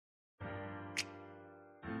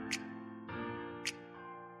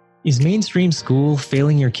Is mainstream school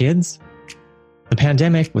failing your kids? The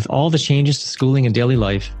pandemic, with all the changes to schooling and daily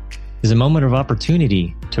life, is a moment of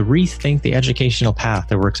opportunity to rethink the educational path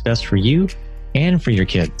that works best for you and for your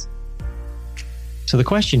kids. So the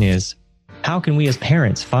question is, how can we as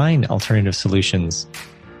parents find alternative solutions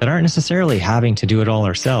that aren't necessarily having to do it all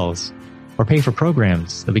ourselves or pay for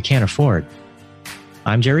programs that we can't afford?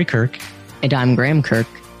 I'm Jerry Kirk. And I'm Graham Kirk.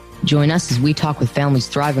 Join us as we talk with families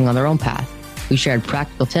thriving on their own path. We shared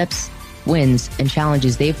practical tips, wins, and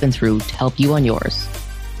challenges they've been through to help you on yours.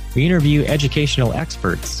 We interview educational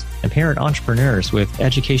experts and parent entrepreneurs with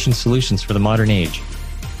education solutions for the modern age,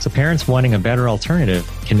 so parents wanting a better alternative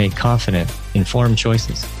can make confident, informed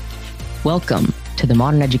choices. Welcome to the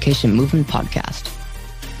Modern Education Movement Podcast.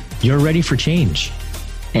 You're ready for change.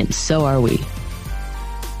 And so are we.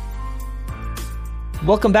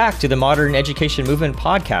 Welcome back to the Modern Education Movement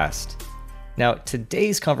Podcast. Now,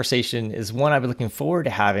 today's conversation is one I've been looking forward to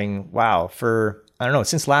having,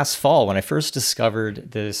 since last fall when I first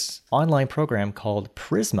discovered this online program called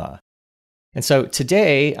Prizmah. And so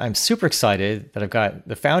today, I'm super excited that I've got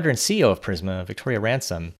the founder and CEO of Prizmah, Victoria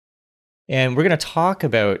Ransom, and we're going to talk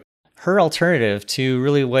about her alternative to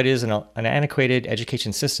really what is an antiquated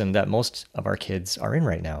education system that most of our kids are in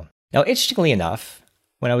right now. Now, interestingly enough,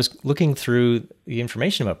 when I was looking through the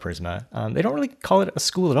information about Prizmah, they don't really call it a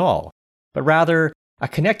school at all, but rather a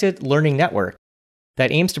connected learning network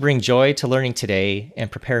that aims to bring joy to learning today and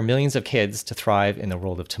prepare millions of kids to thrive in the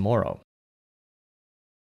world of tomorrow.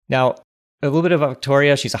 Now, a little bit about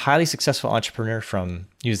Victoria. She's a highly successful entrepreneur from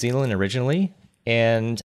New Zealand originally,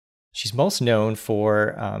 and she's most known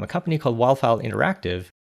for a company called Wildfile Interactive,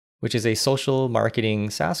 which is a social marketing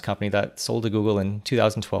SaaS company that sold to Google in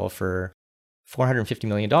 2012 for $450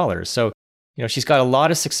 million. So, she's got a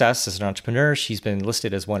lot of success as an entrepreneur. She's been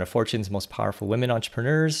listed as one of Fortune's most powerful women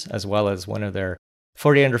entrepreneurs, as well as one of their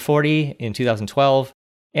 40 under 40 in 2012.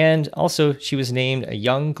 And also, she was named a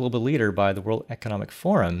young global leader by the World Economic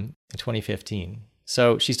Forum in 2015.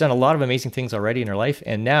 So she's done a lot of amazing things already in her life.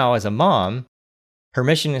 And now, as a mom, her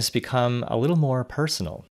mission has become a little more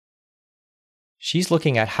personal. She's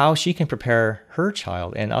looking at how she can prepare her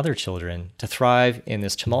child and other children to thrive in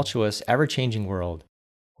this tumultuous, ever-changing world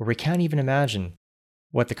where we can't even imagine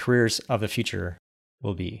what the careers of the future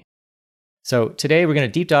will be. So today we're going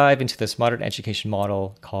to deep dive into this modern education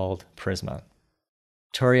model called Prizmah.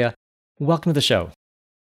 Victoria, welcome to the show.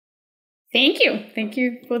 Thank you. Thank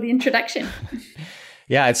you for the introduction.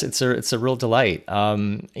 Yeah, it's a real delight.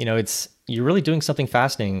 You're really doing something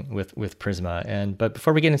fascinating with Prizmah. But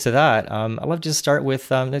before we get into that, I'd love to just start with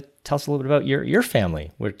tell us a little bit about your family,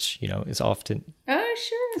 which is often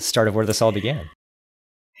sure, the start of where this all began.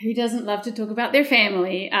 Who doesn't love to talk about their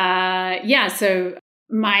family? So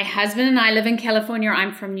my husband and I live in California.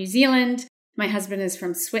 I'm from New Zealand. My husband is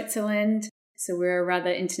from Switzerland. So we're a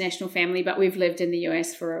rather international family, but we've lived in the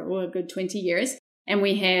US for a good 20 years. And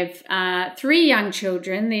we have 3 young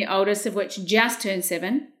children, the oldest of which just turned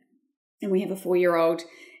 7. And we have a 4-year-old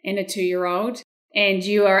and a 2-year-old. And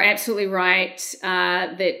you are absolutely right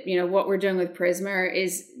that, what we're doing with Prizmah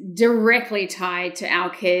is directly tied to our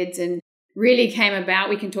kids and really came about,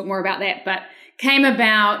 we can talk more about that, but came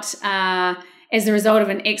about as a result of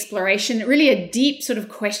an exploration, really a deep sort of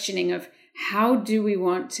questioning of how do we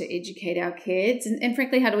want to educate our kids and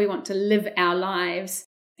frankly, how do we want to live our lives?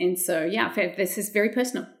 And so, this is very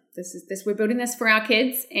personal. We're building this for our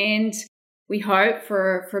kids and we hope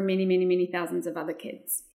for many, many, many thousands of other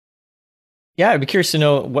kids. Yeah, I'd be curious to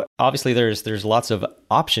know obviously there's lots of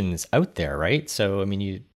options out there, right? So,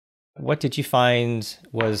 what did you find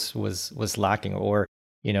was lacking, or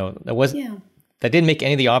that didn't make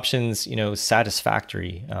any of the options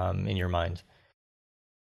satisfactory in your mind?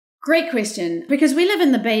 Great question, because we live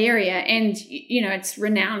in the Bay Area, and it's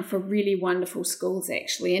renowned for really wonderful schools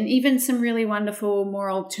actually, and even some really wonderful, more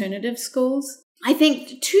alternative schools. I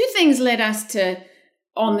think 2 things led us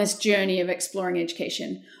on this journey of exploring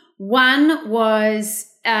education. One was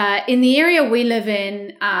in the area we live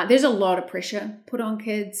in, there's a lot of pressure put on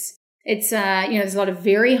kids. It's, there's a lot of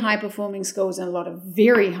very high performing schools and a lot of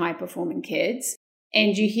very high performing kids.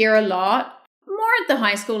 And you hear a lot more at the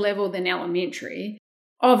high school level than elementary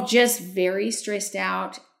of just very stressed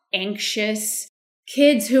out, anxious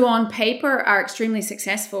kids who on paper are extremely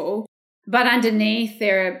successful, but underneath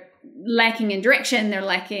they're lacking in direction, they're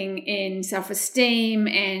lacking in self-esteem,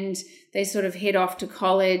 and they sort of head off to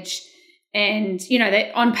college. And,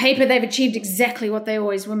 they, on paper, they've achieved exactly what they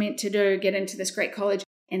always were meant to do, get into this great college.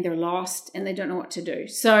 And they're lost and they don't know what to do.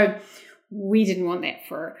 So we didn't want that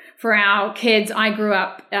for our kids. I grew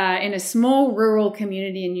up in a small rural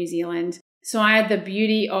community in New Zealand. So I had the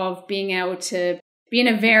beauty of being able to be in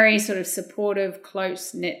a very sort of supportive,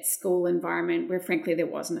 close-knit school environment where, frankly, there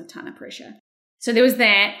wasn't a ton of pressure. So there was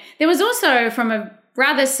that. There was also, from a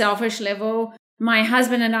rather selfish level, my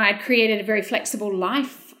husband and I had created a very flexible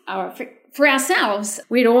life for ourselves.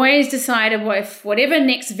 We'd always decided if whatever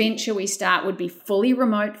next venture we start would be fully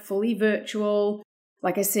remote, fully virtual.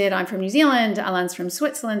 Like I said, I'm from New Zealand, Alain's from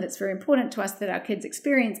Switzerland. It's very important to us that our kids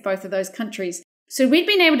experience both of those countries. So we'd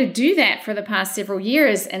been able to do that for the past several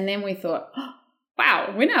years. And then we thought, oh,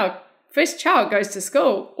 wow, when our first child goes to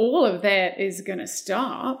school, all of that is going to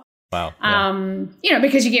stop. Wow. Yeah.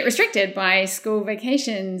 Because you get restricted by school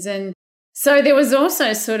vacations. And so there was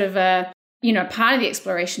also sort of part of the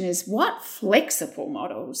exploration is what flexible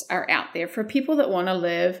models are out there for people that want to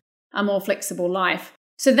live a more flexible life.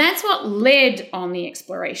 So that's what led on the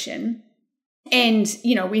exploration. And,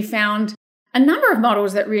 we found a number of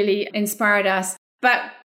models that really inspired us, but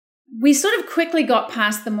we sort of quickly got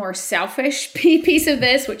past the more selfish piece of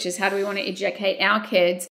this, which is how do we want to educate our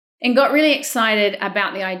kids, and got really excited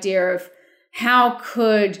about the idea of how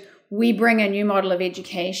could we bring a new model of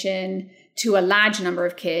education to a large number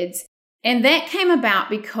of kids. And that came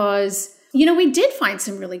about because, we did find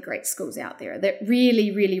some really great schools out there that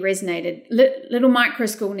really, really resonated. Little micro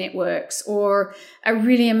school networks, or a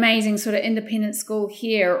really amazing sort of independent school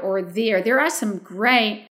here or there. There are some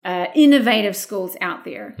great innovative schools out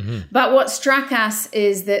there. Mm-hmm. But what struck us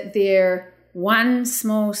is that they're one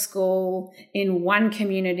small school in one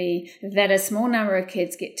community that a small number of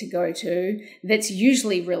kids get to go to, that's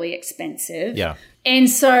usually really expensive. Yeah. And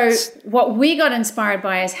so what we got inspired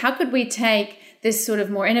by is how could we take this sort of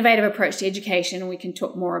more innovative approach to education, and we can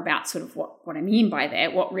talk more about sort of what I mean by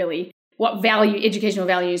that, what educational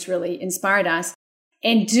values really inspired us,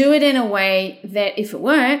 and do it in a way that if it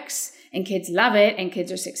works and kids love it and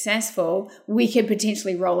kids are successful, we could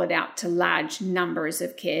potentially roll it out to large numbers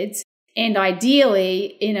of kids, and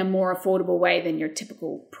ideally in a more affordable way than your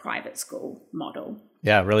typical private school model.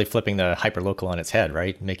 Yeah, really flipping the hyperlocal on its head,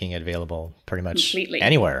 right? Making it available pretty much completely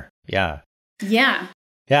anywhere. Yeah. Yeah.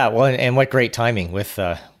 Yeah, well, and what great timing with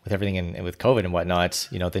everything and with COVID and whatnot.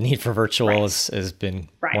 The need for virtual has been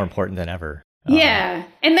more important than ever. Yeah,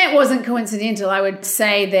 and that wasn't coincidental. I would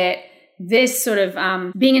say that this sort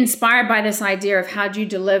of being inspired by this idea of how do you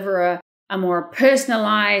deliver a more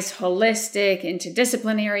personalized, holistic,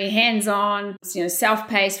 interdisciplinary, hands-on,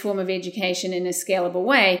 self-paced form of education in a scalable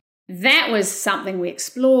way, that was something we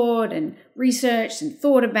explored and researched and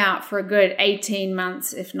thought about for a good 18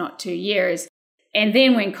 months, if not 2 years. And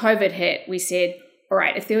then when COVID hit, we said, all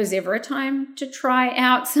right, if there was ever a time to try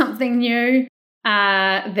out something new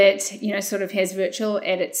that, sort of has virtual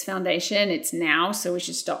at its foundation, it's now. So we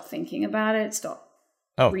should stop thinking about it, stop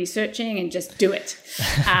researching, and just do it.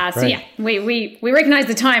 Right. So yeah, we recognized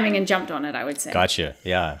the timing and jumped on it, I would say. Gotcha.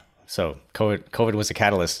 Yeah. So COVID was a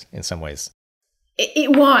catalyst in some ways.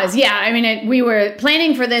 It was, yeah. I mean, we were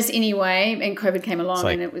planning for this anyway, and COVID came along,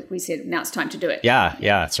 and we said, now it's time to do it.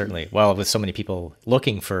 Yeah, certainly. Well, with so many people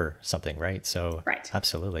looking for something, right? So, right,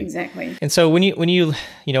 absolutely, exactly. And so when you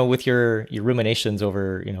with your ruminations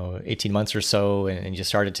over 18 months or so, and you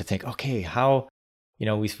started to think, okay, how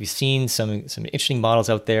we've seen some interesting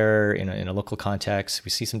models out there in a local context.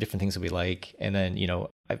 We see some different things that we like, and then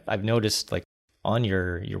I've noticed like on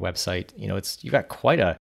your website, you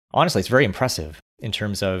got honestly, it's very impressive in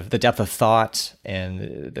terms of the depth of thought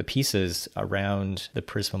and the pieces around the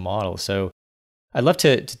Prisma model. So I'd love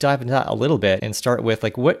to dive into that a little bit and start with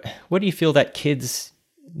like, what do you feel that kids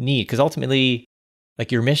need? Because ultimately,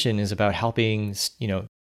 like your mission is about helping,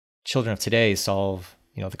 children of today solve,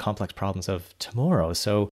 the complex problems of tomorrow.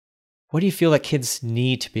 So what do you feel that kids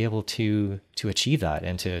need to be able to achieve that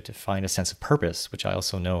and to find a sense of purpose, which I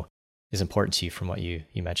also know is important to you from what you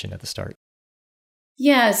mentioned at the start?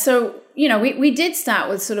 Yeah. So, we did start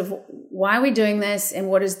with sort of why are we doing this and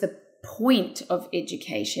what is the point of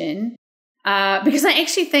education? Because I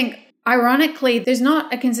actually think, ironically, there's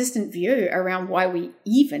not a consistent view around why we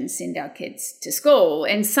even send our kids to school.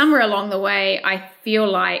 And somewhere along the way, I feel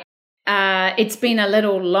like it's been a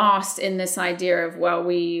little lost in this idea of, well,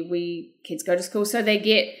 we kids go to school so they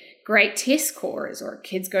get great test scores, or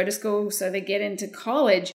kids go to school so they get into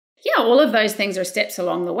college. Yeah, all of those things are steps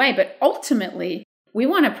along the way. But ultimately, we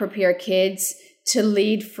want to prepare kids to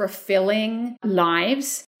lead fulfilling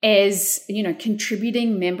lives as,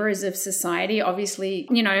 contributing members of society, obviously,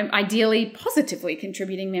 ideally positively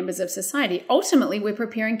contributing members of society. Ultimately, we're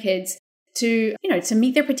preparing kids to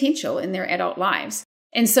meet their potential in their adult lives.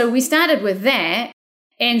 And so we started with that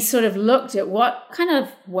and sort of looked at what kind of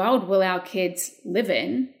world will our kids live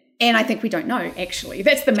in, And I think we don't know, actually.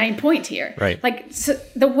 That's the main point here. Right. Like, so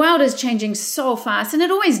the world is changing so fast, and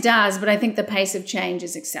it always does, but I think the pace of change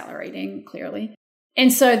is accelerating, clearly.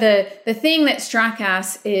 And so the thing that struck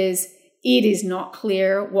us is it is not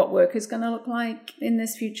clear what work is going to look like in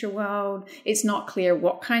this future world. It's not clear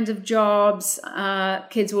what kinds of jobs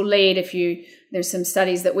kids will lead. There's some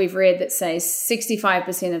studies that we've read that say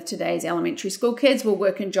 65% of today's elementary school kids will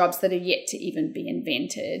work in jobs that are yet to even be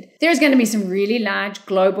invented. There's going to be some really large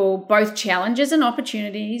global, both challenges and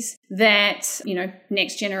opportunities that,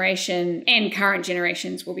 next generation and current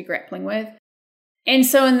generations will be grappling with. And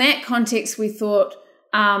so in that context, we thought,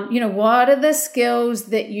 what are the skills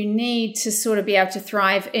that you need to sort of be able to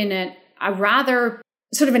thrive in a rather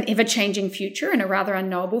sort of an ever-changing future and a rather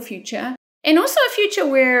unknowable future, and also a future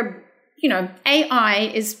where,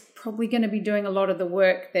 AI is probably going to be doing a lot of the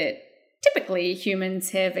work that typically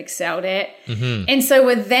humans have excelled at. Mm-hmm. And so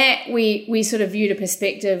with that, we sort of viewed a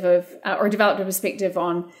perspective or developed a perspective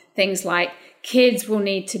on things like kids will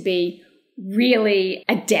need to be really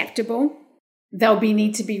adaptable. They'll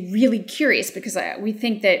need to be really curious, because we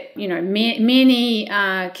think that, many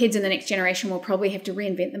kids in the next generation will probably have to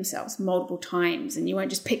reinvent themselves multiple times, and you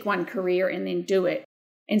won't just pick one career and then do it.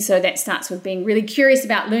 And so that starts with being really curious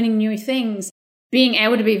about learning new things, being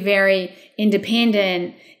able to be very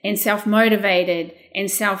independent and self-motivated and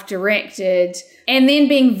self-directed, and then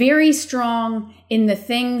being very strong in the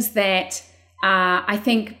things that I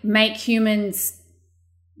think make humans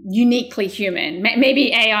uniquely human.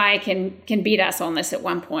 Maybe AI can beat us on this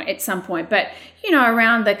at some point, but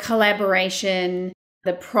around the collaboration,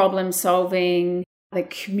 the problem solving, the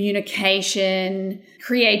communication,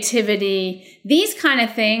 creativity, these kind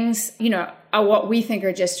of things, are what we think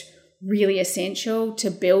are just really essential to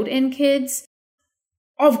build in kids.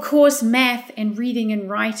 Of course, math and reading and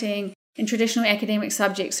writing and traditional academic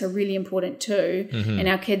subjects are really important too. Mm-hmm. And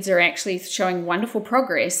our kids are actually showing wonderful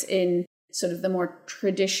progress in sort of the more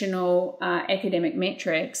traditional academic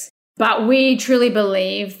metrics. But we truly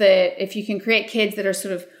believe that if you can create kids that are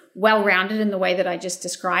sort of well-rounded in the way that I just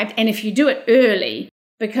described, and if you do it early,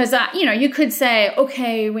 because, you could say,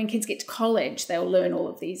 okay, when kids get to college, they'll learn all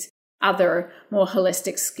of these other more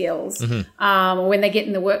holistic skills when they get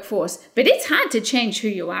in the workforce. But it's hard to change who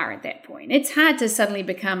you are at that point. It's hard to suddenly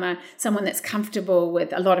become someone that's comfortable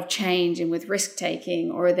with a lot of change and with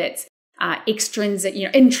risk-taking, or that's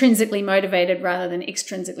intrinsically motivated rather than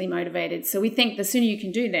extrinsically motivated. So we think the sooner you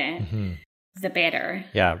can do that, the better.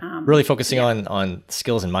 Yeah, really focusing on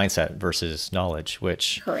skills and mindset versus knowledge,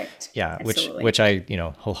 which correct. Yeah, which I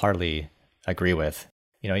wholeheartedly agree with.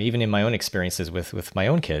 Even in my own experiences with my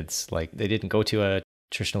own kids, like they didn't go to a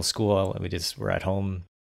traditional school. We just were at home,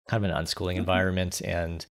 kind of an unschooling environment,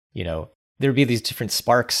 and there'd be these different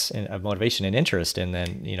sparks of motivation and interest, and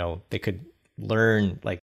then they could learn.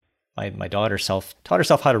 Like my daughter taught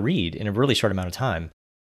herself how to read in a really short amount of time,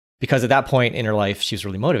 because at that point in her life, she was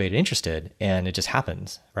really motivated, interested, and it just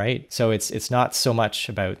happens, right? So it's not so much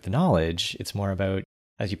about the knowledge. It's more about,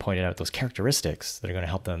 as you pointed out, those characteristics that are going to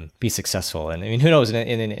help them be successful. And I mean, who knows,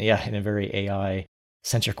 in a very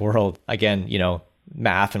AI-centric world, again,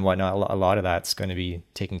 math and whatnot, a lot of that's going to be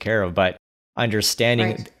taken care of, but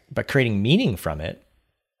understanding, but creating meaning from it,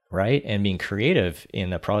 right? And being creative in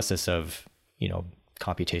the process of,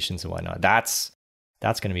 computations and whatnot, that's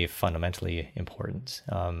going to be fundamentally important.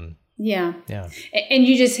 Yeah. And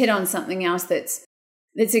you just hit on something else that's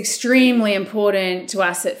extremely important to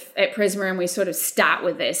us at Prisma, and we sort of start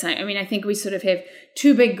with this. I mean, I think we sort of have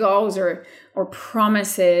two big goals or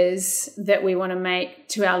promises that we want to make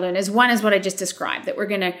to our learners. One is what I just described, that we're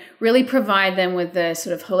going to really provide them with the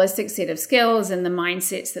sort of holistic set of skills and the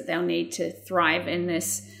mindsets that they'll need to thrive in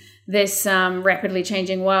this rapidly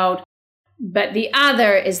changing world. But the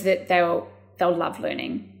other is that they'll love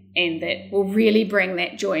learning, and that will really bring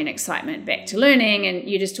that joy and excitement back to learning. And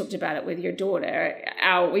you just talked about it with your daughter.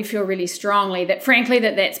 We feel really strongly that, frankly,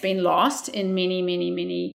 that's been lost in many, many,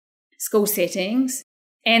 many school settings,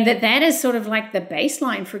 and that is sort of like the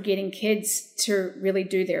baseline for getting kids to really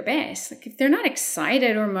do their best. Like, if they're not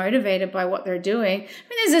excited or motivated by what they're doing, I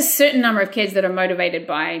mean, there's a certain number of kids that are motivated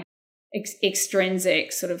by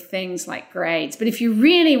extrinsic sort of things like grades. But if you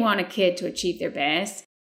really want a kid to achieve their best,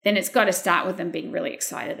 then it's got to start with them being really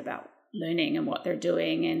excited about learning and what they're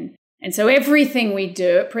doing. And so everything we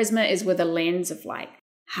do at Prisma is with a lens of like,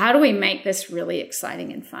 how do we make this really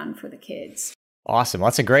exciting and fun for the kids? Awesome. Well,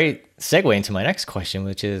 that's a great segue into my next question,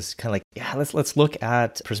 which is kind of like, let's look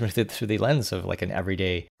at Prisma through the lens of like an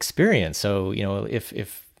everyday experience. So,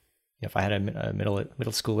 if I had a middle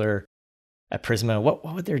schooler at Prisma, what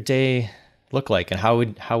would their day look like, and how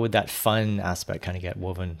would that fun aspect kind of get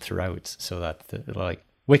woven throughout, so that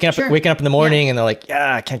waking up in the morning and they're like,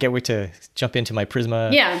 yeah, I can't wait to jump into my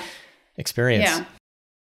Prisma experience. Yeah.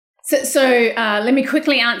 So let me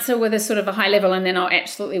quickly answer with a sort of a high level, and then I'll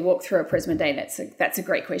absolutely walk through a Prisma day. That's a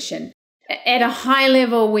great question. At a high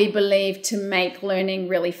level, we believe to make learning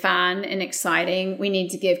really fun and exciting, we need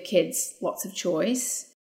to give kids lots of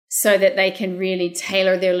choice so that they can really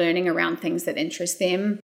tailor their learning around things that interest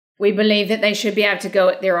them. We believe that they should be able to go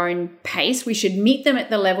at their own pace. We should meet them at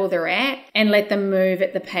the level they're at and let them move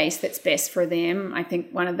at the pace that's best for them. I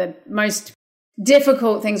think one of the most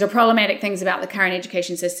difficult things or problematic things about the current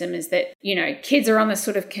education system is that, kids are on this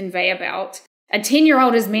sort of conveyor belt. A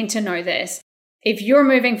 10-year-old is meant to know this. If you're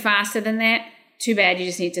moving faster than that, too bad, you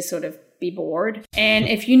just need to sort of be bored. And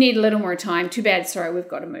if you need a little more time, too bad, sorry, we've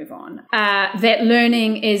got to move on. That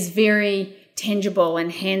learning is very tangible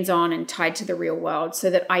and hands-on and tied to the real world, so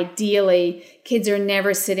that ideally kids are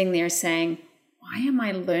never sitting there saying, why am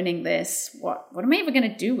I learning this? What am I ever going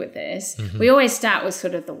to do with this? Mm-hmm. We always start with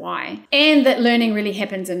sort of the why. And that learning really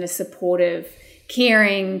happens in a supportive,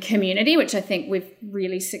 caring community, which I think we've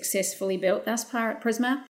really successfully built thus far at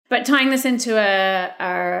Prisma. But tying this into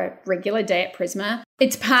a regular day at Prisma,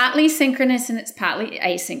 it's partly synchronous and it's partly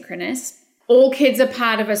asynchronous. All kids are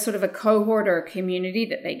part of a sort of a cohort or a community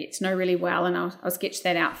that they get to know really well, and I'll sketch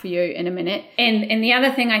that out for you in a minute. And the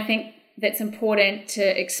other thing I think that's important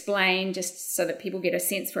to explain, just so that people get a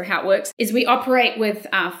sense for how it works, is we operate with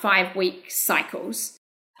 5-week cycles.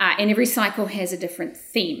 And every cycle has a different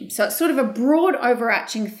theme. So it's sort of a broad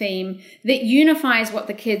overarching theme that unifies what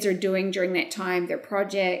the kids are doing during that time, their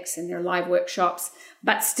projects and their live workshops.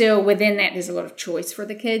 But still within that, there's a lot of choice for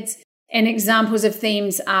the kids. And examples of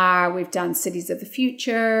themes are, we've done Cities of the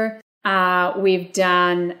Future. We've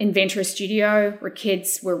done Inventor Studio, where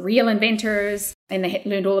kids were real inventors and they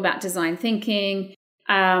learned all about design thinking.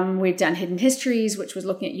 We've done Hidden Histories, which was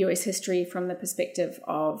looking at US history from the perspective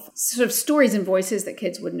of sort of stories and voices that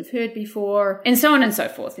kids wouldn't have heard before, and so on and so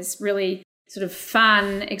forth. It's really sort of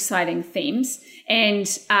fun, exciting themes. And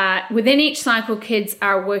within each cycle, kids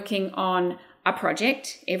are working on a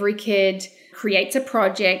project. Every kid creates a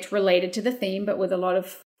project related to the theme, but with a lot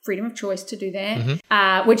of freedom of choice to do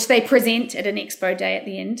that, which they present at an expo day at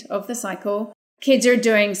the end of the cycle. Kids are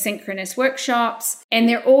doing synchronous workshops, and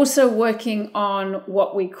they're also working on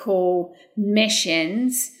what we call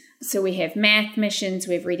missions. So we have math missions,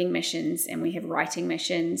 we have reading missions, and we have writing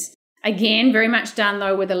missions. Again, very much done,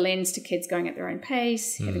 though, with a lens to kids going at their own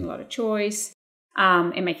pace, having a lot of choice,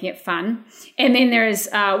 and making it fun. And then there's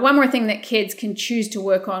one more thing that kids can choose to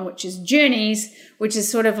work on, which is journeys, which is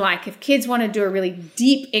sort of like if kids want to do a really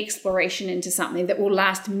deep exploration into something that will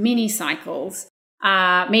last many cycles.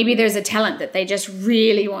 Maybe there's a talent that they just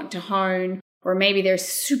really want to hone, or maybe they're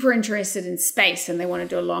super interested in space and they want to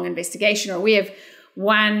do a long investigation. Or we have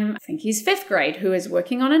one, I think he's 5th grade, who is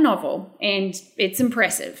working on a novel, and it's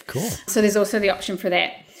impressive. Cool. So there's also the option for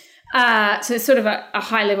that. So it's sort of a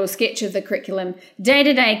high-level sketch of the curriculum.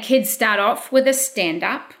 Day-to-day, kids start off with a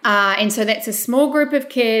stand-up. And so that's a small group of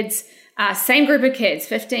kids, same group of kids,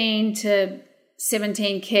 15 to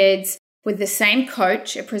 17 kids, with the same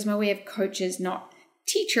coach. At Prisma, we have coaches, not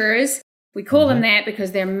teachers. We call them that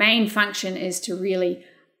because their main function is to really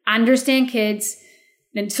understand kids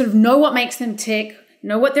and sort of know what makes them tick,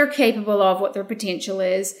 know what they're capable of, what their potential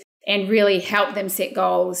is, and really help them set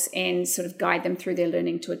goals and sort of guide them through their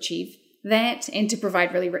learning to achieve that, and to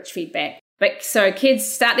provide really rich feedback. But so kids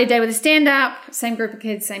start their day with a stand-up, same group of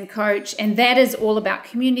kids, same coach, and that is all about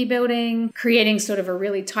community building, creating sort of a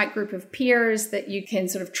really tight group of peers that you can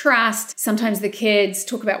sort of trust. Sometimes the kids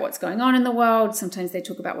talk about what's going on in the world. Sometimes they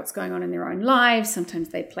talk about what's going on in their own lives. Sometimes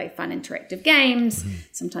they play fun interactive games.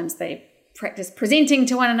 Sometimes they practice presenting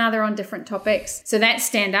to one another on different topics. So that's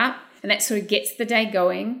stand-up. And that sort of gets the day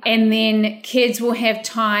going. And then kids will have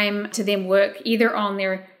time to then work either on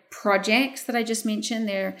their projects that I just mentioned,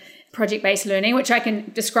 their project-based learning, which I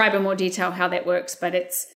can describe in more detail how that works. But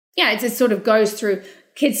it sort of goes through,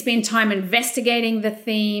 kids spend time investigating the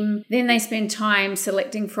theme. Then they spend time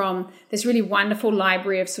selecting from this really wonderful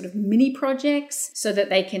library of sort of mini projects so that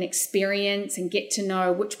they can experience and get to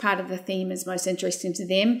know which part of the theme is most interesting to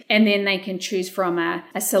them. And then they can choose from a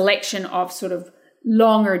selection of sort of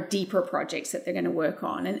longer, deeper projects that they're going to work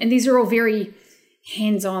on. And these are all very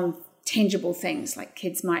hands-on, tangible things. Like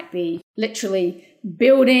kids might be literally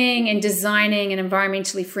building and designing an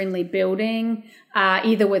environmentally friendly building,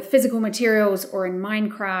 either with physical materials or in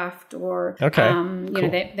Minecraft, or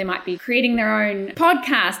cool. They might be creating their own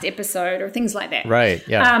podcast episode or things like that. Right.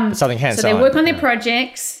 Yeah. Something hands-on. So they work on their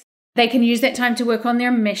projects. They can use that time to work on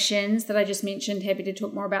their missions that I just mentioned. Happy to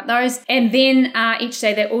talk more about those. And then each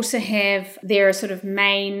day they also have their sort of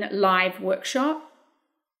main live workshop.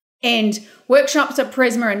 And workshops at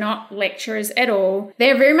Prisma are not lectures at all.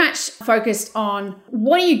 They're very much focused on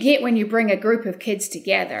what do you get when you bring a group of kids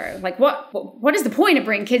together? Like what is the point of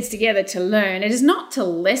bringing kids together to learn? It is not to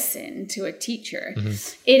listen to a teacher.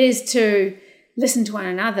 It is to listen to one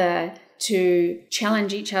another, to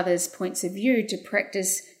challenge each other's points of view, to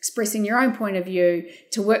practice expressing your own point of view,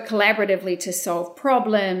 to work collaboratively to solve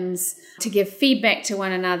problems, to give feedback to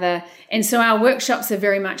one another. And so our workshops are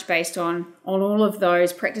very much based on all of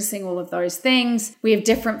those, practicing all of those things. We have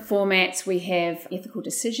different formats. We have ethical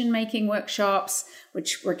decision-making workshops,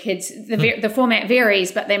 where kids, the format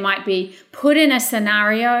varies, but they might be put in a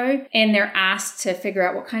scenario and they're asked to figure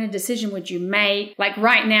out what kind of decision would you make. Like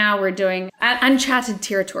right now we're doing Uncharted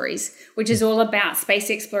Territories, which is all about space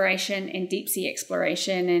exploration and deep sea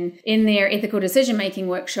exploration. And in their ethical decision-making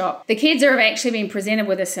workshop, the kids are actually being presented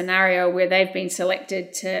with a scenario where they've been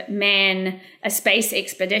selected to man a space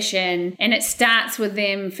expedition. And it starts with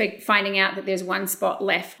them finding out that there's one spot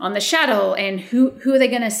left on the shuttle. And who are they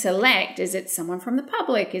going to select? Is it someone from the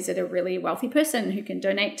public? Is it a really wealthy person who can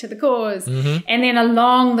donate to the cause? And then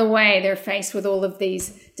along the way, they're faced with all of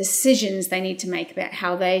these decisions they need to make about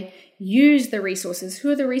how they use the resources.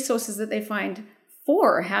 Who are the resources that they find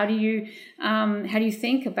for? How do you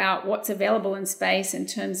think about what's available in space in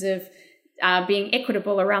terms of being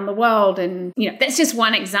equitable around the world? And that's just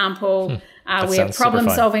one example. We have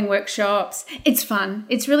problem-solving workshops. It's fun.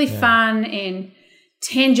 It's really fun and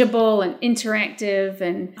tangible and interactive.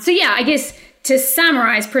 And so, I guess to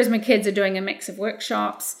summarize, Prisma Kids are doing a mix of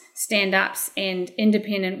workshops, stand-ups, and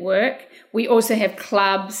independent work. We also have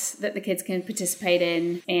clubs that the kids can participate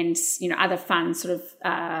in and, other fun sort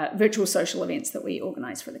of virtual social events that we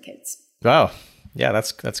organize for the kids. Wow. Yeah,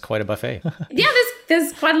 that's quite a buffet.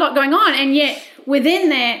 There's quite a lot going on. And yet within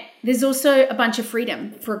that, there's also a bunch of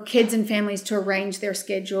freedom for kids and families to arrange their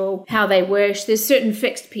schedule, how they wish. There's certain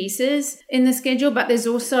fixed pieces in the schedule, but there's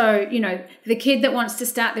also, the kid that wants to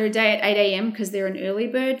start their day at 8 a.m. because they're an early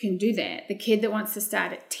bird can do that. The kid that wants to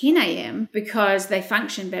start at 10 a.m. because they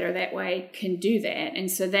function better that way can do that. And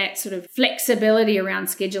so that sort of flexibility around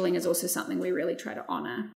scheduling is also something we really try to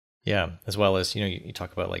honor. Yeah, as well as, you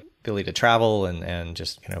talk about like ability to travel and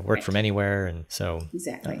just, work from anywhere. And so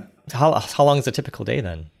exactly. How long is a typical day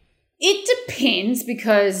then? It depends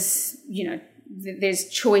because, there's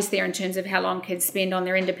choice there in terms of how long kids spend on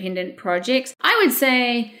their independent projects. I would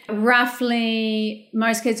say roughly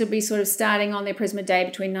most kids would be sort of starting on their Prisma day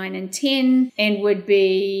between 9 and 10 and would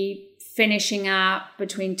be finishing up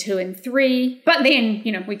between 2 and 3. But then,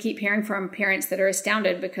 we keep hearing from parents that are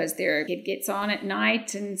astounded because their kid gets on at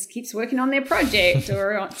night and keeps working on their project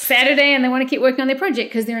or on Saturday and they want to keep working on their project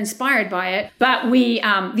because they're inspired by it. But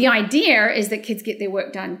the idea is that kids get their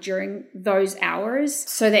work done during those hours.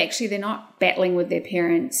 So they're not battling with their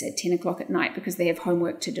parents at 10 o'clock at night because they have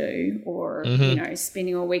homework to do or,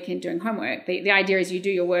 spending all weekend doing homework. The idea is you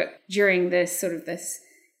do your work during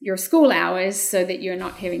your school hours so that you're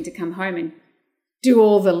not having to come home and do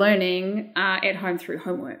all the learning at home through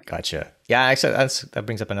homework. Gotcha. Yeah, actually, that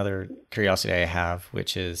brings up another curiosity I have,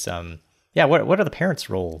 which is, what are the parents'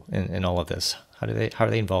 role in all of this? How are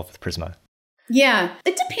they involved with Prisma? Yeah,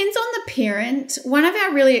 it depends on the parent. One of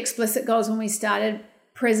our really explicit goals when we started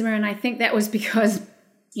Prisma, and I think that was because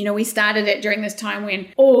we started it during this time when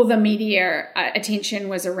all the media attention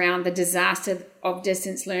was around the disaster of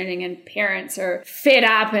distance learning and parents are fed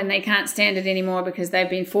up and they can't stand it anymore because they've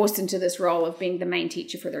been forced into this role of being the main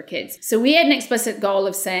teacher for their kids. So we had an explicit goal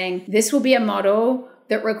of saying this will be a model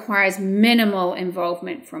that requires minimal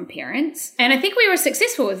involvement from parents. And I think we were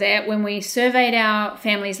successful with that. When we surveyed our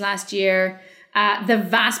families last year, the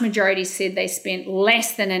vast majority said they spent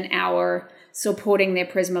less than an hour supporting their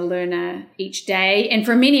Prisma learner each day. And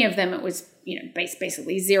for many of them, it was,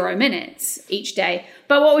 basically 0 minutes each day.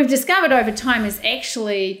 But what we've discovered over time is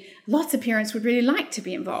actually lots of parents would really like to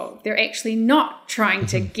be involved. They're actually not trying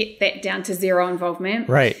to get that down to 0 involvement.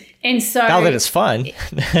 Right. And so now that it's fun,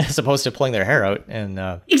 as opposed to pulling their hair out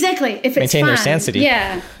and exactly, if it's maintain fun, their sanity.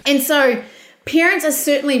 Yeah. And so parents are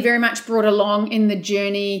certainly very much brought along in the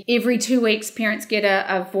journey. Every 2 weeks, parents get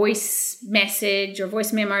a voice message or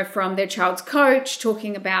voice memo from their child's coach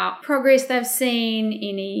talking about progress they've seen,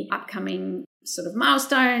 any upcoming sort of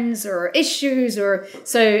milestones or issues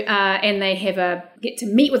and they get to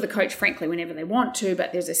meet with the coach, frankly, whenever they want to,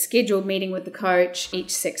 but there's a scheduled meeting with the coach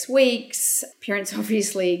each 6 weeks. Parents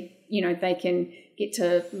obviously, they can get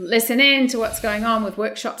to listen in to what's going on with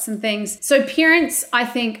workshops and things. So parents, I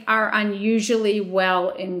think, are unusually well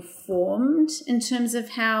informed in terms of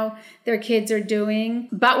how their kids are doing,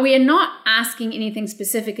 but we are not asking anything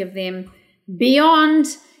specific of them beyond,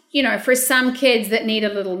 for some kids that need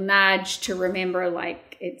a little nudge to remember,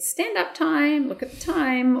 like, it's stand up time, look at the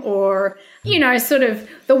time, or, sort of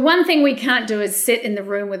the one thing we can't do is sit in the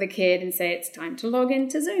room with a kid and say, it's time to log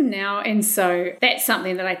into Zoom now. And so that's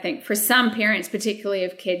something that I think for some parents, particularly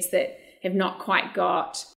of kids that have not quite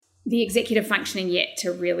got the executive functioning yet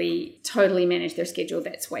to really totally manage their schedule,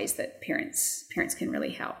 that's ways that parents can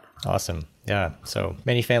really help. Awesome. Yeah. So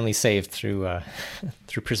many families saved through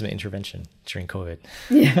Prisma intervention during COVID.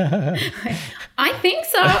 Yeah, I think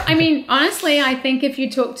so. I mean, honestly, I think if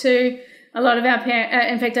you talk to a lot of our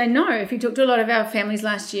in fact, I know if you talk to a lot of our families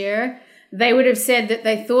last year, they would have said that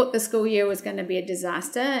they thought the school year was going to be a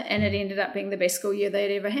disaster, and it ended up being the best school year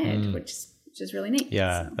they'd ever had, which is really neat.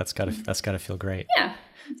 Yeah, so. that's gotta feel great. Yeah.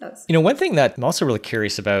 It does. One thing that I'm also really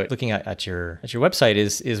curious about looking at your website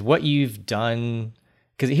is what you've done.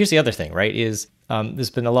 Because here's the other thing, right? Is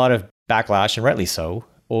there's been a lot of backlash, and rightly so,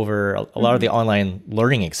 over a lot of the online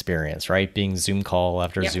learning experience, right? Being Zoom call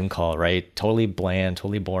after Zoom call, right? Totally bland,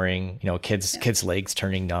 totally boring. Kids' legs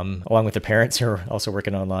turning numb, along with the parents who are also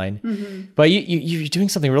working online. But you're doing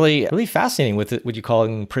something really, really fascinating with it, what you call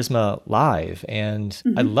Prisma Live, and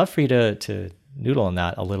I'd love for you to noodle on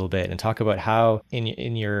that a little bit and talk about how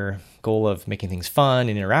in your goal of making things fun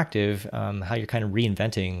and interactive, how you're kind of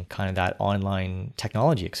reinventing kind of that online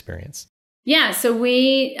technology experience. Yeah, so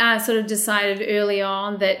we sort of decided early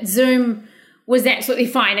on that Zoom was absolutely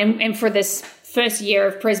fine. And for this first year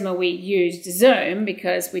of Prisma, we used Zoom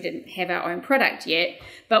because we didn't have our own product yet.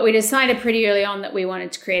 But we decided pretty early on that we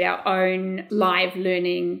wanted to create our own live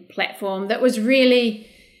learning platform that was really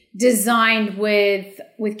designed with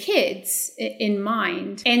kids in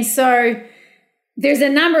mind. And so there's a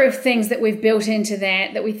number of things that we've built into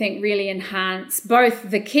that we think really enhance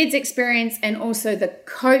both the kids' experience and also the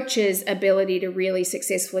coach's ability to really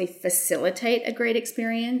successfully facilitate a great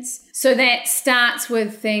experience. So that starts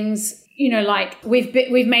with things, like we've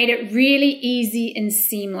made it really easy and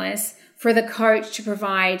seamless for the coach to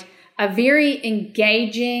provide a very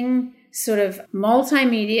engaging sort of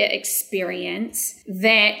multimedia experience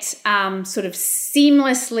that sort of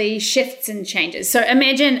seamlessly shifts and changes. So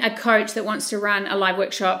imagine a coach that wants to run a live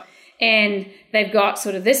workshop, and they've got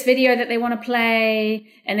sort of this video that they want to play,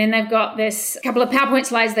 and then they've got this couple of PowerPoint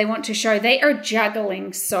slides they want to show. They are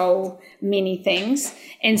juggling so many things.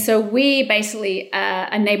 And so we basically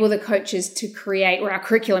enable the coaches to create, or our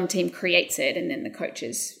curriculum team creates it, and then the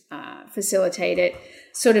coaches facilitate it.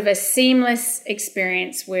 Sort of a seamless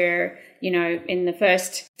experience where, in the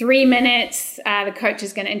first 3 minutes, the coach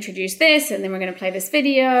is going to introduce this, and then we're going to play this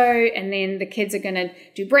video, and then the kids are going to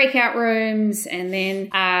do breakout rooms, and then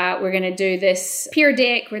we're going to do this peer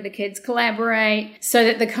deck where the kids collaborate so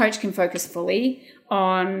that the coach can focus fully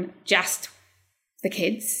on just the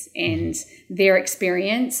kids and their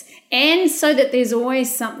experience, and so that there's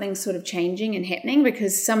always something sort of changing and happening,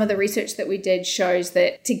 because some of the research that we did shows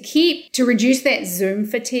that to reduce that Zoom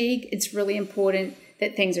fatigue, it's really important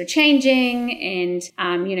that things are changing,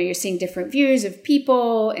 and you're seeing different views of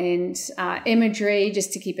people and imagery,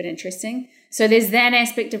 just to keep it interesting. So there's that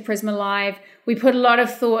aspect of Prisma Live. We put a lot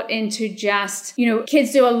of thought into just,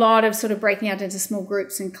 kids do a lot of sort of breaking out into small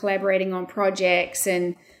groups and collaborating on projects,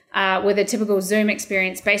 and with a typical Zoom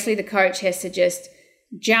experience, basically the coach has to just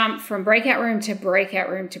jump from breakout room to breakout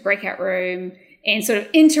room to breakout room and sort of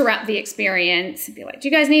interrupt the experience and be like, do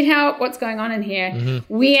you guys need help? What's going on in here?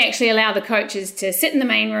 We actually allow the coaches to sit in the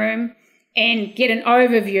main room and get an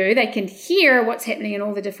overview. They can hear what's happening in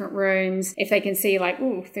all the different rooms. If they can see like,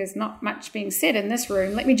 ooh, there's not much being said in this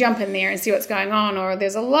room, let me jump in there and see what's going on. Or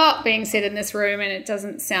there's a lot being said in this room and it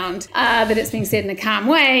doesn't sound that it's being said in a calm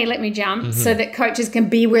way, let me jump, so that coaches can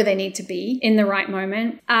be where they need to be in the right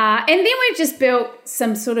moment. And then we've just built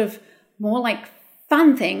some sort of more like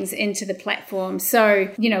fun things into the platform. So,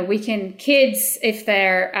 kids, if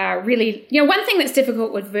they're really, one thing that's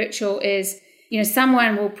difficult with virtual is,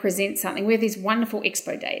 someone will present something. We have these wonderful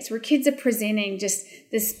expo days where kids are presenting just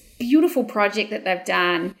this beautiful project that they've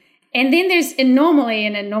done. And then normally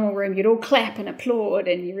in a normal room, you'd all clap and applaud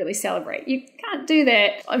and you really celebrate. You can't do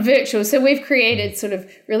that on virtual. So we've created sort of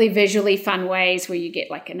really visually fun ways where you get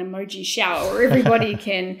like an emoji shower where everybody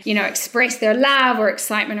can, express their love or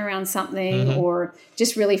excitement around something, or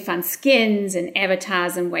just really fun skins and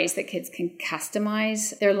avatars and ways that kids can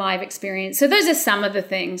customize their live experience. So those are some of the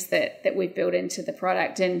things that we've built into the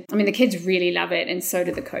product. And I mean, the kids really love it. And so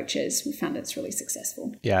do the coaches. We found it's really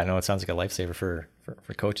successful. Yeah, no, it sounds like a lifesaver for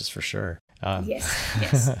coaches for sure.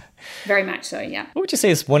 Yes, very much so. Yeah. What would you say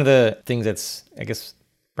is one of the things that's, I guess,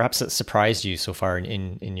 perhaps that surprised you so far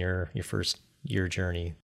in your first year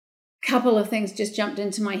journey? Couple of things just jumped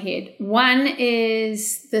into my head. One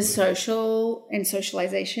is the social and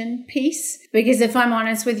socialization piece, because if I'm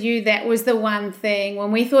honest with you, that was the one thing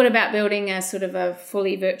when we thought about building a sort of a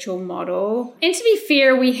fully virtual model. And to be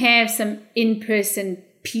fair, we have some in-person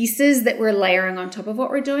pieces that we're layering on top of what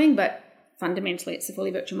we're doing, but fundamentally it's a fully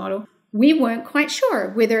virtual model. We weren't quite sure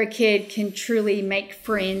whether a kid can truly make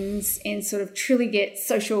friends and sort of truly get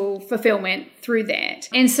social fulfillment through that.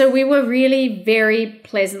 And so we were really very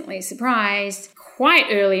pleasantly surprised quite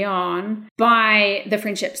early on by the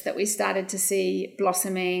friendships that we started to see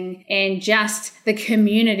blossoming and just the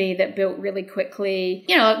community that built really quickly.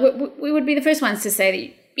 You know, we would be the first ones to say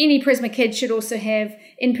that any Prisma kid should also have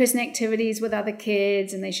in-person activities with other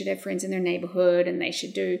kids, and they should have friends in their neighborhood, and they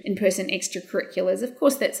should do in-person extracurriculars. Of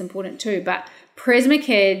course, that's important too, but Prisma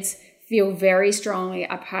kids feel very strongly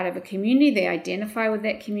a part of a community. They identify with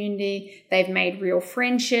that community. They've made real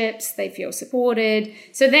friendships. They feel supported.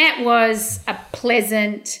 So that was a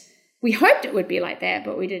pleasant... We hoped it would be like that,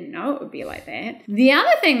 but we didn't know it would be like that. The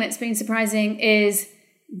other thing that's been surprising is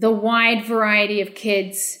the wide variety of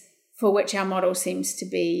kids for which our model seems to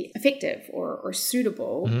be effective or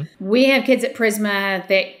suitable. Mm-hmm. We have kids at Prisma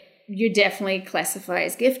that you definitely classify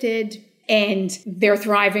as gifted, and they're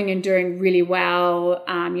thriving and doing really well.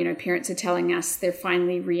 Parents are telling us they're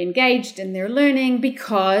finally re-engaged and they're learning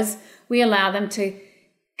because we allow them to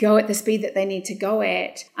go at the speed that they need to go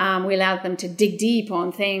at. We allow them to dig deep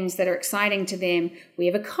on things that are exciting to them. We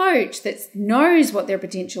have a coach that knows what their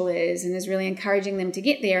potential is and is really encouraging them to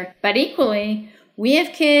get there. But equally, we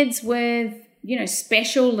have kids with,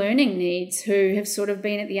 special learning needs who have sort of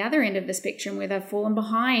been at the other end of the spectrum where they've fallen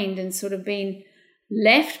behind and sort of been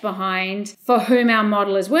left behind, for whom our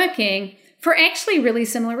model is working for actually really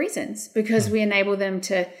similar reasons, because we enable them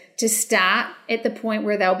to start at the point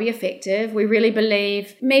where they'll be effective. We really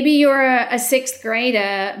believe maybe you're a sixth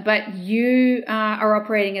grader, but you are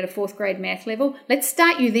operating at a fourth grade math level. Let's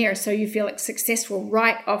start you there so you feel like successful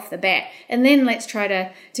right off the bat. And then let's try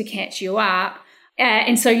to catch you up.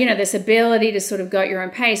 And so, this ability to sort of go at your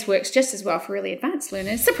own pace works just as well for really advanced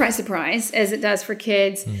learners, surprise, surprise, as it does for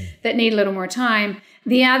kids that need a little more time.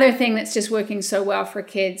 The other thing that's just working so well for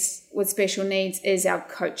kids with special needs is our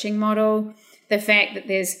coaching model. The fact that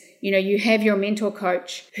there's, you have your mentor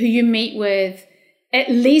coach who you meet with at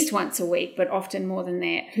least once a week, but often more than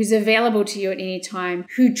that, who's available to you at any time,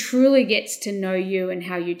 who truly gets to know you and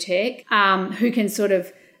how you tick, who can sort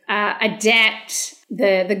of adapt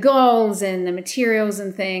the goals and the materials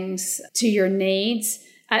and things to your needs.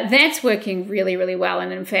 That's working really, really well.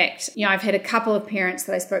 And in fact, I've had a couple of parents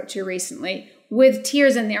that I spoke to recently with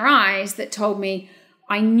tears in their eyes that told me,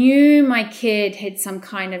 I knew my kid had some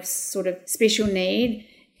kind of sort of special need.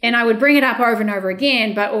 And I would bring it up over and over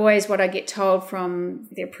again, but always what I get told from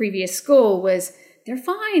their previous school was, they're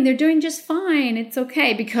fine, they're doing just fine, it's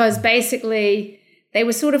okay. Because basically they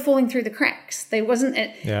were sort of falling through the cracks. There wasn't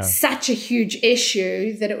such a huge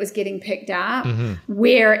issue that it was getting picked up,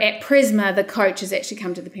 where at Prisma, the coach has actually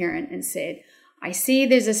come to the parent and said, I see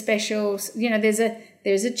there's a special, there's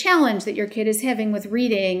a challenge that your kid is having with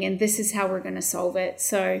reading, and this is how we're going to solve it.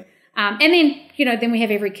 So, and then, then we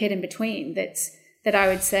have every kid in between that I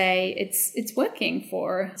would say it's working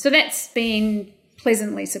for. So that's been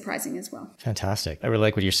pleasantly surprising as well. Fantastic. I really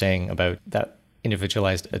like what you're saying about that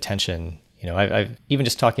individualized attention. I've even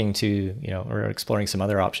just talking to, or exploring some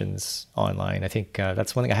other options online. I think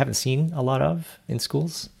that's one thing I haven't seen a lot of in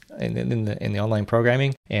schools in the online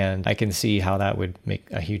programming. And I can see how that would make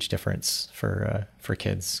a huge difference for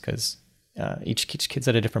kids, because each kid's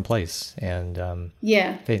at a different place. And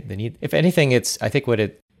they need, if anything, I think what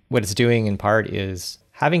it's doing in part is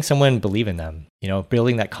having someone believe in them,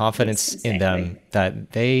 building that confidence in them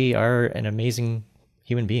that they are an amazing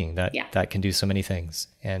human being that can do so many things.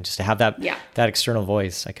 And just to have that external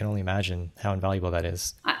voice, I can only imagine how invaluable that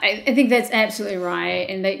is. I think that's absolutely right.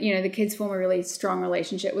 And that, the kids form a really strong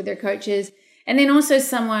relationship with their coaches. And then also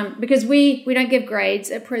someone, because we don't give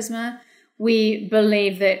grades at Prisma, we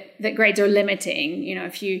believe that grades are limiting,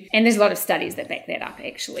 and there's a lot of studies that back that up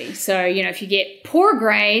actually. So, if you get poor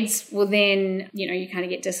grades, well then, you kind of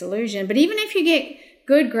get disillusioned. But even if you get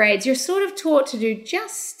good grades, you're sort of taught to do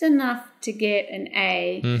just enough to get an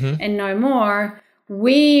A and no more.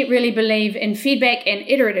 We really believe in feedback and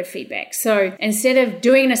iterative feedback. So instead of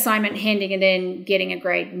doing an assignment, handing it in, getting a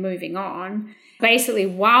grade, moving on, basically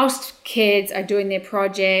whilst kids are doing their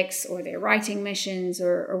projects or their writing missions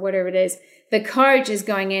or whatever it is, the coach is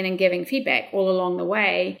going in and giving feedback all along the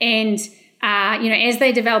way. And as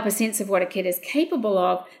they develop a sense of what a kid is capable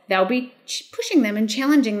of, they'll be pushing them and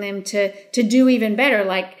challenging them to do even better.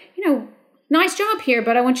 Like, nice job here,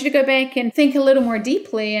 but I want you to go back and think a little more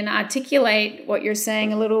deeply and articulate what you're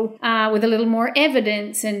saying a little with a little more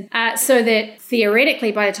evidence. And so that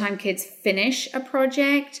theoretically, by the time kids finish a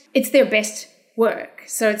project, it's their best work.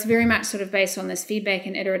 So it's very much sort of based on this feedback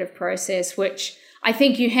and iterative process, which I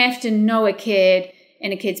think you have to know a kid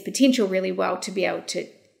and a kid's potential really well to be able to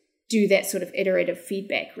do that sort of iterative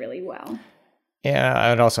feedback really well. Yeah, I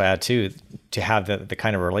would also add too, to have the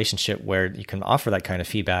kind of relationship where you can offer that kind of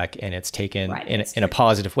feedback and it's taken in a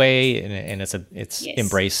positive way and it's yes.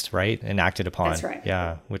 embraced, right, and acted upon. That's right.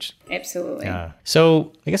 Yeah, which absolutely. Yeah.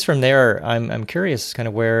 So I guess from there, I'm curious, kind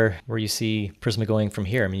of where you see Prisma going from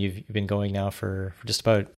here. I mean, you've been going now for just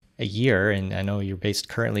about a year, and I know you're based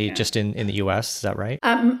currently just in the US. Is that right?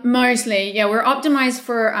 Mostly, yeah. We're optimized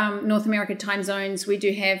for North America time zones. We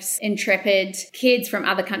do have intrepid kids from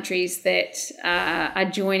other countries that are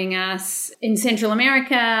joining us. In Central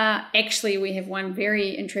America, actually, we have one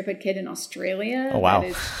very intrepid kid in Australia. Oh, wow. That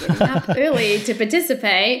is getting up early to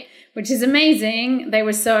participate, which is amazing. They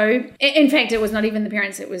were so, in fact, it was not even the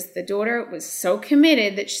parents, it was the daughter. It was so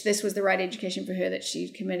committed that this was the right education for her that she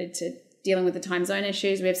committed to dealing with the time zone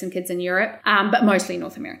issues. We have some kids in Europe, but mostly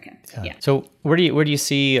North America. Yeah. So where do you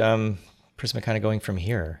see Prisma kind of going from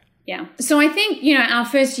here? Yeah. So I think, our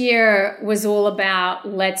first year was all about,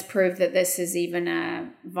 let's prove that this is even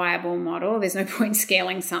a viable model. There's no point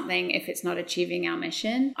scaling something if it's not achieving our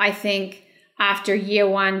mission. I think after year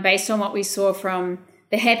one, based on what we saw from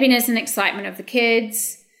the happiness and excitement of the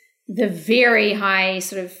kids, the very high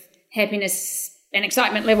sort of happiness and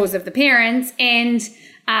excitement levels of the parents, and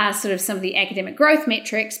sort of some of the academic growth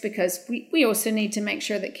metrics, because we also need to make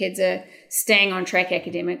sure that kids are staying on track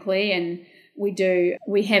academically. And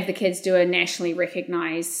we have the kids do a nationally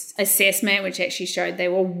recognized assessment, which actually showed they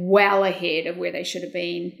were well ahead of where they should have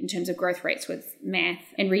been in terms of growth rates with math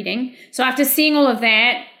and reading. So after seeing all of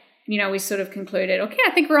that, we sort of concluded, okay,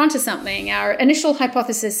 I think we're onto something. Our initial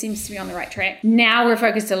hypothesis seems to be on the right track. Now we're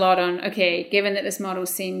focused a lot on, okay, given that this model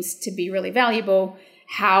seems to be really valuable,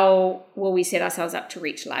 how will we set ourselves up to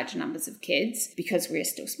reach large numbers of kids, because we're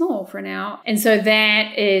still small for now. And so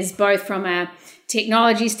that is both from a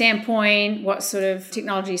technology standpoint, what sort of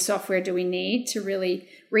technology software do we need to really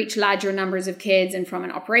reach larger numbers of kids, and from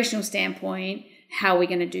an operational standpoint, how are we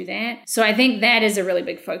going to do that? So I think that is a really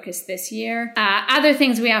big focus this year. Other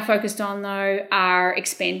things we are focused on, though, are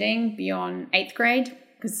expanding beyond 8th grade,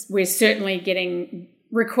 because we're certainly getting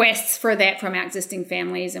requests for that from our existing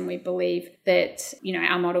families, and we believe that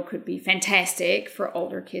our model could be fantastic for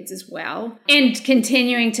older kids as well, and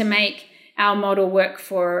continuing to make our model work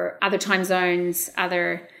for other time zones,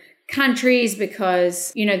 other countries,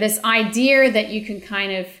 because this idea that you can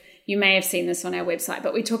you may have seen this on our website,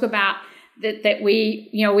 but we talk about that we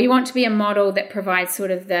want to be a model that provides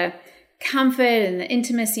sort of the comfort and the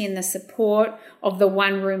intimacy and the support of the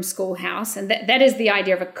one-room schoolhouse. And that is the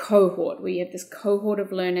idea of a cohort, where you have this cohort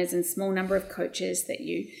of learners and small number of coaches that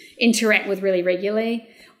you interact with really regularly,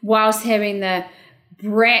 whilst having the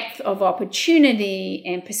breadth of opportunity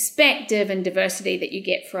and perspective and diversity that you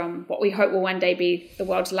get from what we hope will one day be the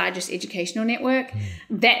world's largest educational network.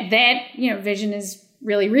 That vision is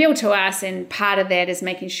really real to us, and part of that is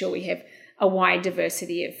making sure we have a wide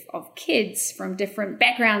diversity of kids from different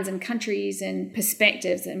backgrounds and countries and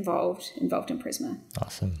perspectives involved in Prisma.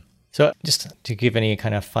 Awesome. So just to give any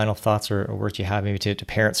kind of final thoughts or words you have maybe to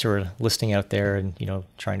parents who are listening out there and,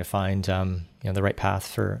 trying to find, the right path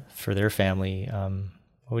for their family,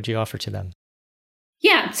 what would you offer to them?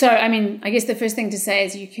 Yeah. So, I guess the first thing to say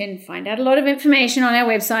is you can find out a lot of information on our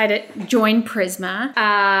website at Join Prisma.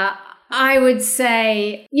 I would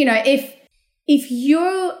say, if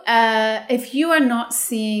you are not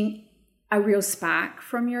seeing a real spark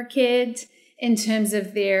from your kid in terms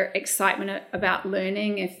of their excitement about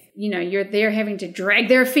learning, if they're having to drag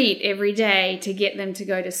their feet every day to get them to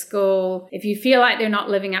go to school, if you feel like they're not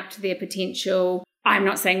living up to their potential, I'm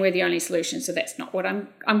not saying we're the only solution, so that's not what I'm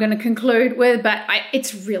going to conclude with, but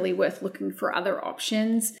it's really worth looking for other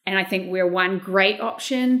options. And I think we're one great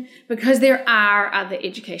option, because there are other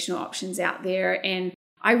educational options out there. And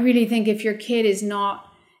I really think if your kid is not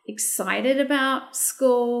excited about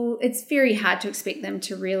school, it's very hard to expect them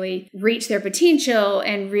to really reach their potential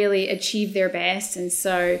and really achieve their best. And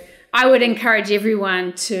so I would encourage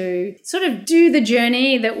everyone to sort of do the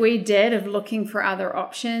journey that we did of looking for other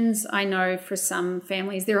options. I know for some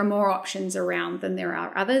families there are more options around than there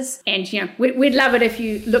are others. And, we'd love it if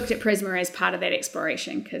you looked at Prisma as part of that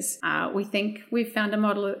exploration, because we think we've found a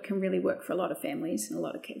model that can really work for a lot of families and a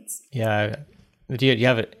lot of kids. Yeah, Do you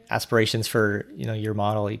have aspirations for, your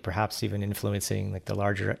model, perhaps even influencing like the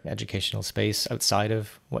larger educational space outside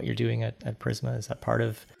of what you're doing at Prisma? Is that part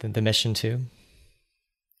of the mission too?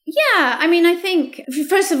 Yeah, I mean, I think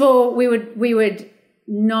first of all, we would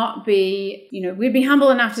not be, we'd be humble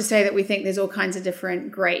enough to say that we think there's all kinds of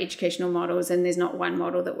different great educational models and there's not one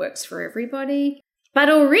model that works for everybody. But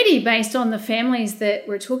already based on the families that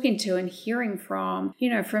we're talking to and hearing from,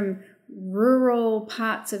 from rural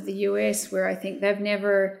parts of the US where I think they've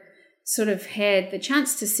never sort of had the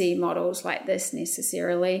chance to see models like this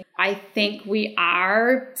necessarily, I think we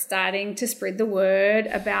are starting to spread the word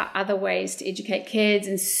about other ways to educate kids.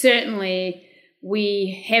 And certainly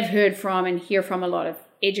we have heard from and hear from a lot of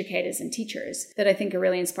educators and teachers that I think are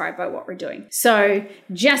really inspired by what we're doing. So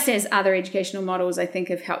just as other educational models, I think,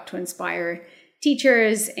 have helped to inspire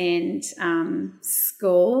teachers and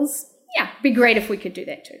schools, yeah, it'd be great if we could do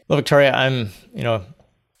that too. Well, Victoria,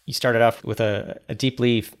 you started off with a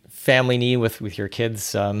deeply family need with your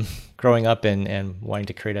kids growing up and wanting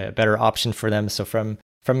to create a better option for them. So from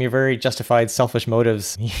your very justified selfish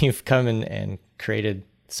motives, you've come and created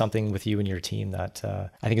something with you and your team that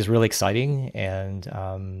I think is really exciting and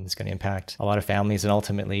is going to impact a lot of families and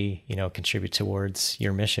ultimately, contribute towards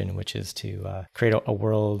your mission, which is to create a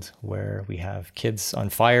world where we have kids on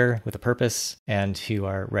fire with a purpose and who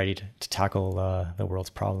are ready to tackle the world's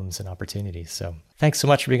problems and opportunities. So thanks so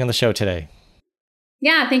much for being on the show today.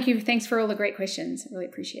 Yeah, thank you. Thanks for all the great questions. I really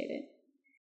appreciate it.